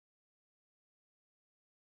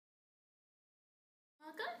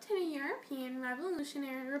Welcome to the European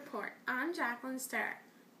Revolutionary Report. I'm Jacqueline Starr.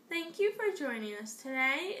 Thank you for joining us.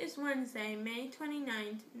 Today is Wednesday, May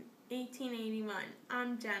 29th, 1881.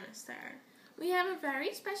 I'm Jenna Starr. We have a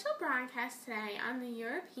very special broadcast today on the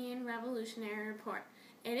European Revolutionary Report.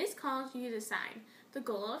 It is called You Decide. The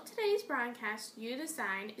goal of today's broadcast, You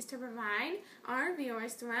Decide, is to provide our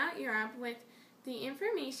viewers throughout Europe with the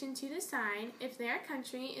information to decide if their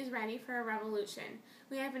country is ready for a revolution.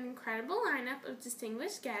 We have an incredible lineup of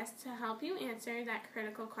distinguished guests to help you answer that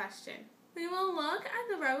critical question. We will look at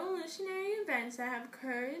the revolutionary events that have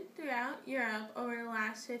occurred throughout Europe over the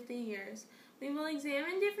last 50 years. We will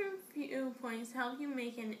examine different viewpoints to help you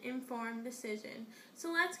make an informed decision.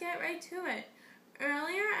 So let's get right to it.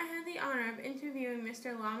 Earlier, I had the honor of interviewing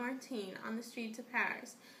Mr. Lamartine on the streets of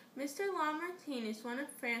Paris. Mr. Lamartine is one of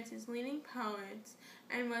France's leading poets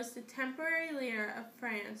and was the temporary leader of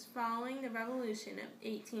France following the Revolution of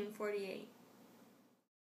 1848.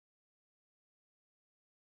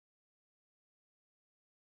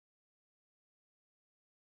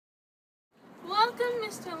 Welcome,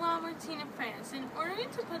 Mr. Lamartine of France. In order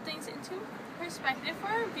to put things into perspective for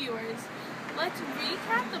our viewers, let's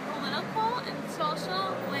recap the political and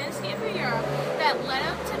social landscape of Europe that led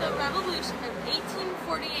up to the Revolution of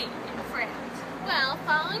 1848 in France. Well,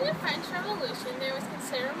 following the French Revolution, there was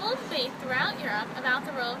considerable debate throughout Europe about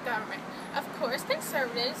the role of government. Of course,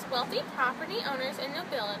 conservatives, wealthy property owners, and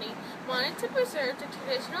nobility wanted to preserve the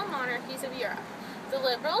traditional monarchies of Europe. The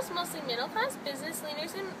liberals, mostly middle-class business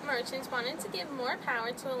leaders and merchants, wanted to give more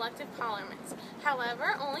power to elected parliaments.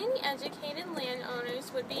 However, only the educated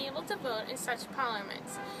landowners would be able to vote in such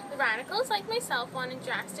parliaments. The radicals, like myself, wanted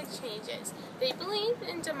drastic changes. They believed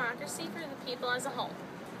in democracy for the people as a whole.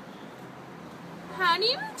 How do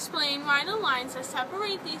you explain why the lines that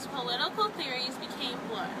separate these political theories became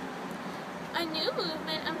blurred? A new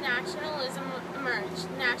movement of nationalism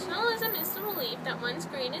emerged. Nationalism is the belief that one's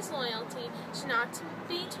greatest loyalty should not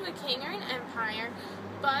be to a king or an empire,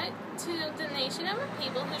 but to the nation of a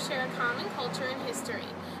people who share a common culture and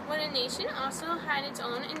history. When a nation also had its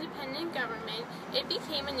own independent government, it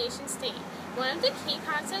became a nation-state. One of the key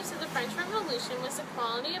concepts of the French Revolution was the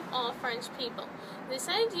equality of all French people. This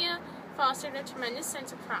idea fostered a tremendous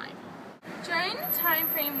sense of pride. During the time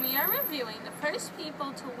frame we are reviewing, the first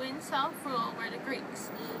people to win self-rule were the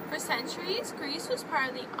Greeks. For centuries, Greece was part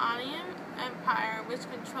of the Ottoman Empire,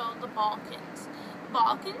 which controlled the Balkans. The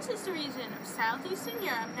Balkans is the region of southeastern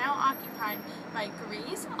Europe now occupied by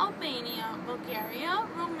Greece, Albania, Bulgaria,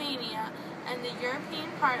 Romania, and the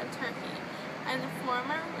European part of Turkey, and the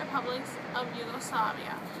former republics of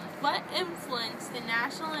Yugoslavia. What influence did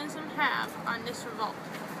nationalism have on this revolt?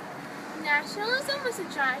 Nationalism was the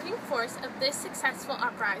driving force of this successful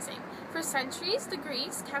uprising. For centuries, the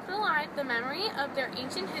Greeks kept alive the memory of their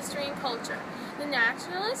ancient history and culture. The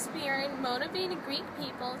nationalist spirit motivated Greek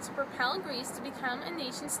people to propel Greece to become a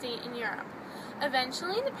nation-state in Europe.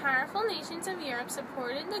 Eventually, the powerful nations of Europe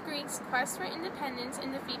supported the Greeks' quest for independence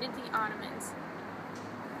and defeated the Ottomans.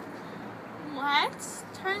 Let's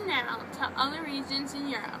turn now to other regions in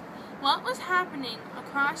Europe. What was happening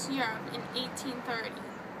across Europe in 1830?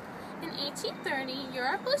 In 1830,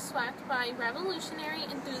 Europe was swept by revolutionary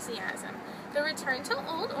enthusiasm. The return to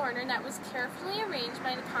old order that was carefully arranged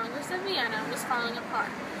by the Congress of Vienna was falling apart.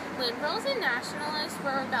 Liberals and nationalists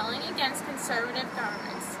were rebelling against conservative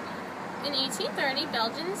governments. In 1830,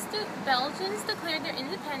 Belgians declared their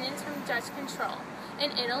independence from Dutch control.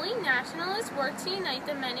 In Italy, nationalists worked to unite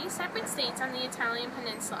the many separate states on the Italian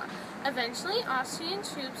peninsula. Eventually, Austrian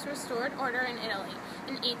troops restored order in Italy.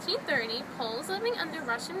 In 1830, Poles living under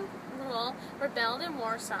Russian rule rebelled in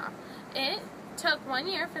Warsaw. It took 1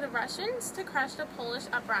 year for the Russians to crush the Polish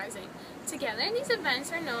uprising. Together, these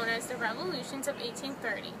events are known as the revolutions of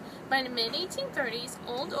 1830. By the mid-1830s,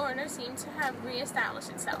 old order seemed to have re-established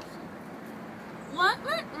itself. What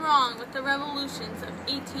went wrong with the revolutions of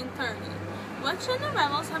 1830? What should the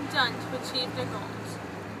rebels have done to achieve their goals?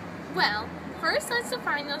 Well, first let's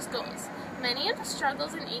define those goals. Many of the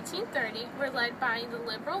struggles in 1830 were led by the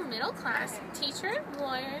liberal middle class, teachers,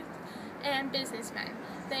 lawyers, and businessmen.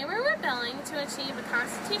 They were rebelling to achieve a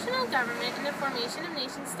constitutional government and the formation of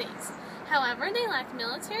nation-states. However, they lacked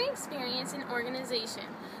military experience and organization.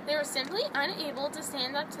 They were simply unable to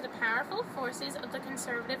stand up to the powerful forces of the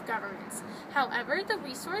conservative governments. However, the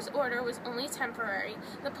resource order was only temporary.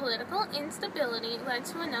 The political instability led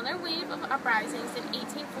to another wave of uprisings in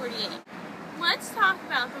 1848. Let's talk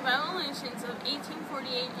about the revolutions of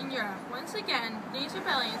 1848 in Europe. Once again, these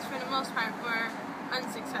rebellions, for the most part, were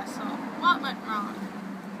unsuccessful. What went wrong?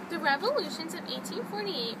 The revolutions of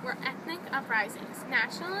 1848 were ethnic uprisings.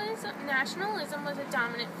 Nationalism was a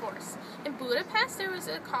dominant force. In Budapest, there was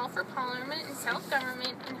a call for parliament and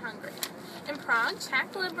self-government in Hungary. In Prague,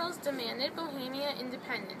 Czech liberals demanded Bohemia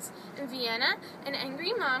independence. In Vienna, an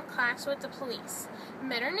angry mob clashed with the police.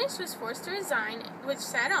 Metternich was forced to resign, which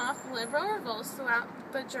set off liberal revolts throughout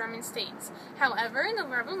the German states. However, the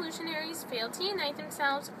revolutionaries failed to unite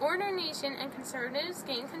themselves, order nation, and conservatives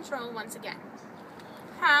gained control once again.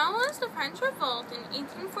 How was the French Revolt in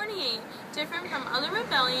 1848 different from other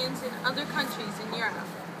rebellions in other countries in Europe?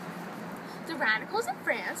 The radicals in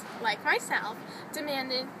France, like myself,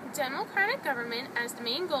 demanded democratic government as the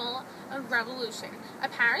main goal of revolution. A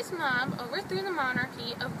Paris mob overthrew the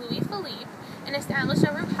monarchy of Louis Philippe and established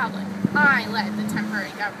a republic. I led the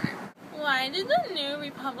temporary government. Why did the new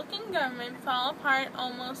Republican government fall apart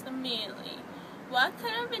almost immediately? What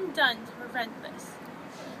could have been done to prevent this?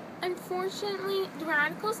 Unfortunately, the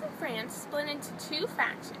radicals in France split into two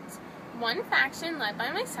factions. One faction, led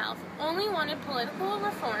by myself, only wanted political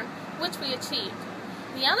reform, which we achieved.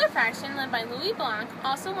 The other faction, led by Louis Blanc,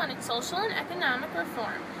 also wanted social and economic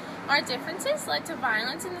reform. Our differences led to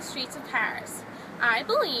violence in the streets of Paris. I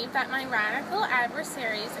believe that my radical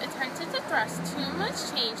adversaries attempted to thrust too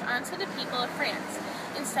much change onto the people of France.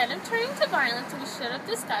 Instead of turning to violence, we should have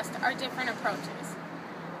discussed our different approaches.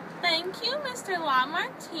 Thank you, Mr.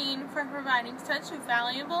 Lamartine, for providing such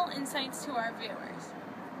valuable insights to our viewers.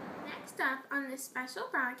 Next up on this special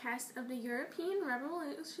broadcast of the European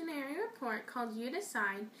Revolutionary Report called You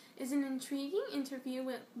Decide is an intriguing interview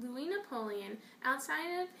with Louis Napoleon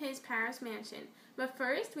outside of his Paris mansion. But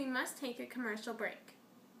first, we must take a commercial break.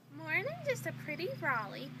 More than just a pretty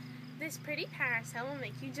Raleigh, this pretty parasol will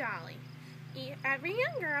make you jolly. Every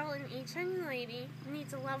young girl and each young lady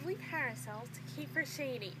needs a lovely parasol to keep her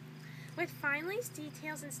shady. With fine lace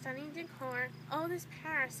details and stunning decor, oh, this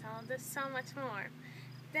parasol does so much more.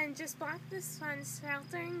 Then just block the sun's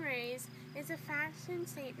sweltering rays is a fashion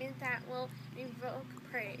statement that will evoke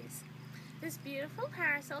praise. This beautiful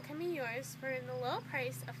parasol can be yours for the low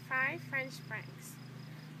price of 5 French francs,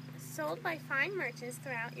 sold by fine merchants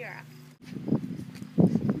throughout Europe.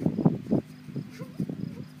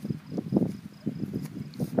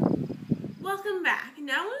 Welcome back.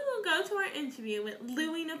 Now we will go to our interview with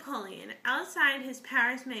Louis Napoleon outside his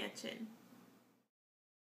Paris mansion.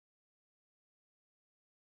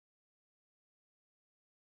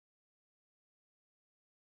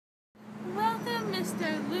 Welcome,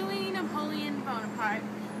 Mr. Louis Napoleon Bonaparte.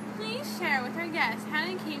 Please share with our guests how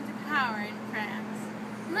he came to power in France.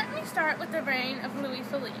 Let me start with the reign of Louis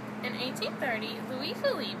Philippe. In 1830, Louis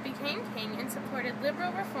Philippe became king and supported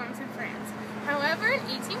liberal reforms in France. However, in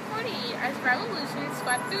 1848, as revolution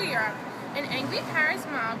swept through Europe, an angry Paris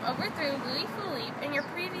mob overthrew Louis Philippe, and your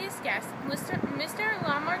previous guest, Mr.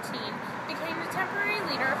 Lamartine, became the temporary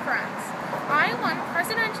leader of France. I won a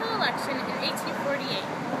presidential election in 1848.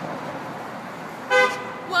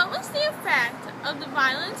 What was the effect of the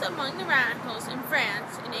violence among the radicals in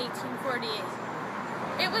France in 1848?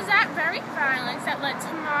 It was that very violence that led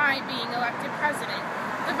to my being elected president.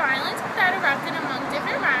 The violence that erupted among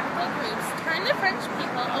different radical groups turned the French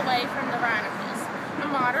people away from the radicals. A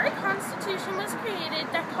moderate constitution was created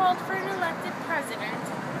that called for an elected president.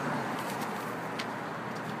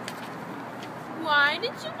 Why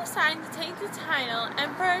did you decide to take the title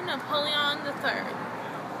Emperor Napoleon III?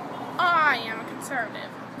 I am a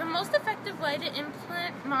conservative. The most effective way to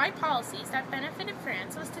implement my policies that benefited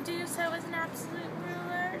France was to do so as an absolute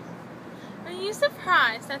ruler. Are you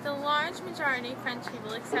surprised that the large majority of French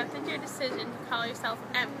people accepted your decision to call yourself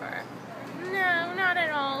emperor? No, not at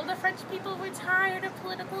all. The French people were tired of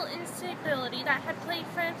political instability that had plagued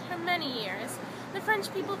France for many years. The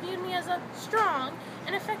French people viewed me as a strong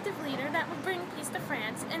and effective leader that would bring peace to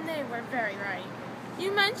France, and they were very right.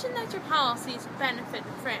 You mentioned that your policies benefited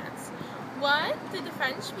France. What did the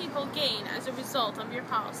French people gain as a result of your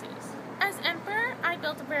policies? As emperor, I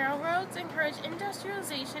built railroads, encouraged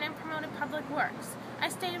industrialization, and promoted public works. I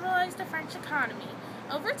stabilized the French economy.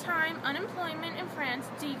 Over time, unemployment in France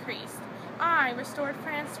decreased. I restored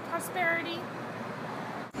France's prosperity.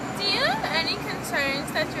 Do you have any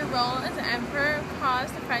concerns that your role as emperor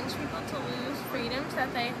caused the French people to lose freedoms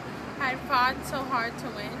that they had fought so hard to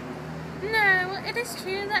win? No, it is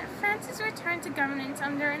true that France's return to governance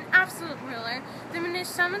under an absolute ruler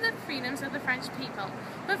diminished some of the freedoms of the French people.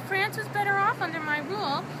 But France was better off under my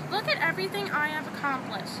rule. Look at everything I have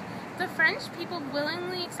accomplished. The French people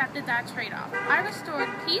willingly accepted that trade-off. I restored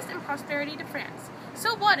peace and prosperity to France.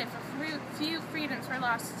 So what if a few freedoms were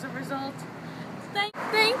lost as a result?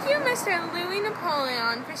 Thank you, Mr. Louis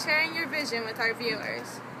Napoleon, for sharing your vision with our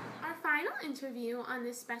viewers. Our final interview on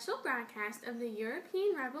this special broadcast of the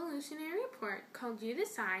European Revolutionary Report called You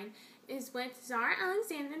Decide is with Tsar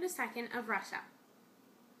Alexander II of Russia.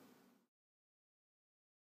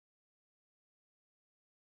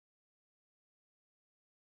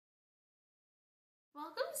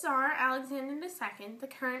 Welcome, Tsar Alexander II, the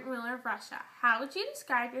current ruler of Russia. How would you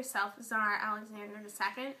describe yourself, Tsar Alexander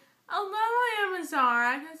II? Although I am a Tsar,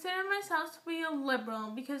 I consider myself to be a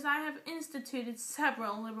liberal because I have instituted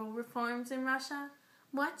several liberal reforms in Russia.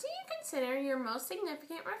 What do you consider your most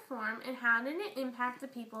significant reform, and how did it impact the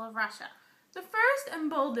people of Russia? The first and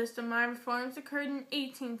boldest of my reforms occurred in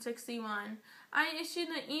 1861. I issued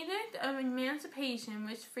the Edict of Emancipation,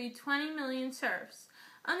 which freed 20 million serfs.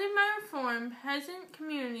 Under my reform, peasant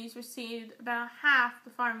communities received about half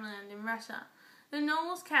the farmland in Russia. The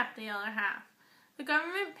nobles kept the other half. The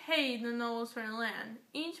government paid the nobles for the land.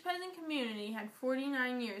 Each peasant community had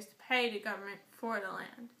 49 years to pay the government for the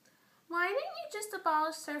land. Why didn't you just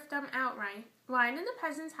abolish serfdom outright? Why did the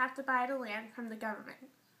peasants have to buy the land from the government?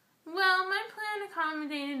 Well, my plan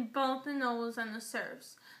accommodated both the nobles and the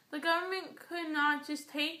serfs. The government could not just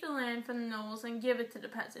take the land from the nobles and give it to the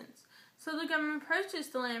peasants. So the government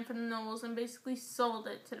purchased the land from the nobles and basically sold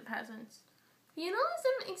it to the peasants.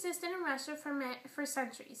 Feudalism existed in Russia for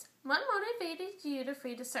centuries. What motivated you to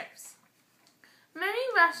free the serfs? Many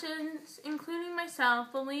Russians, including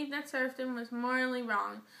myself, believed that serfdom was morally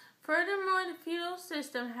wrong. Furthermore, the feudal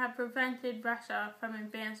system had prevented Russia from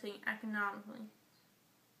advancing economically.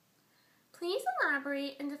 Please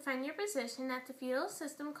elaborate and defend your position that the feudal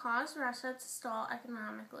system caused Russia to stall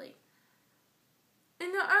economically.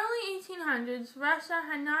 In the early 1800s, Russia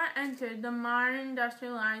had not entered the modern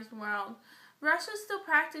industrialized world. Russia still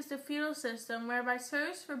practiced the feudal system whereby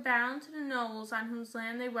serfs were bound to the nobles on whose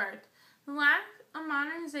land they worked. The lack of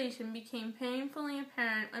modernization became painfully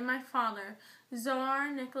apparent when my father,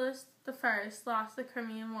 Tsar Nicholas I, lost the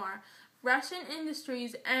Crimean War. Russian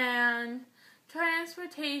industries and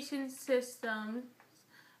transportation systems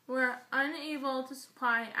were unable to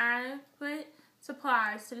supply adequate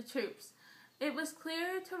supplies to the troops. It was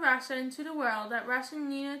clear to Russia and to the world that Russia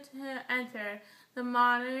needed to enter the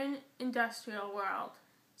modern industrial world.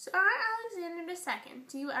 Tsar Alexander II,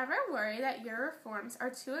 do you ever worry that your reforms are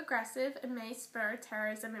too aggressive and may spur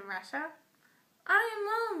terrorism in Russia? I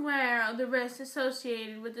am well aware of the risks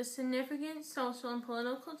associated with the significant social and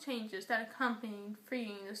political changes that accompanied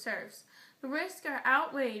freeing the serfs. The risks are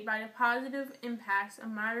outweighed by the positive impacts of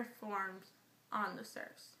my reforms on the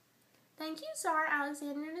serfs. Thank you, Tsar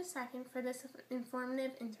Alexander II, for this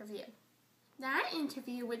informative interview. That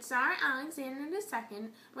interview with Tsar Alexander II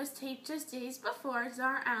was taped just days before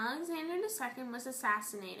Tsar Alexander II was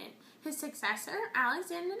assassinated. His successor,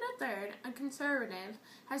 Alexander III, a conservative,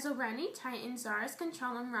 has already tightened Tsar's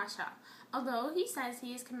control in Russia, although he says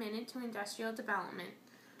he is committed to industrial development.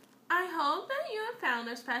 I hope that you have found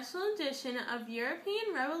our special edition of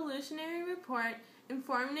European Revolutionary Report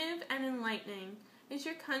informative and enlightening. Is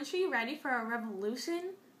your country ready for a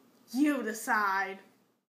revolution? You decide.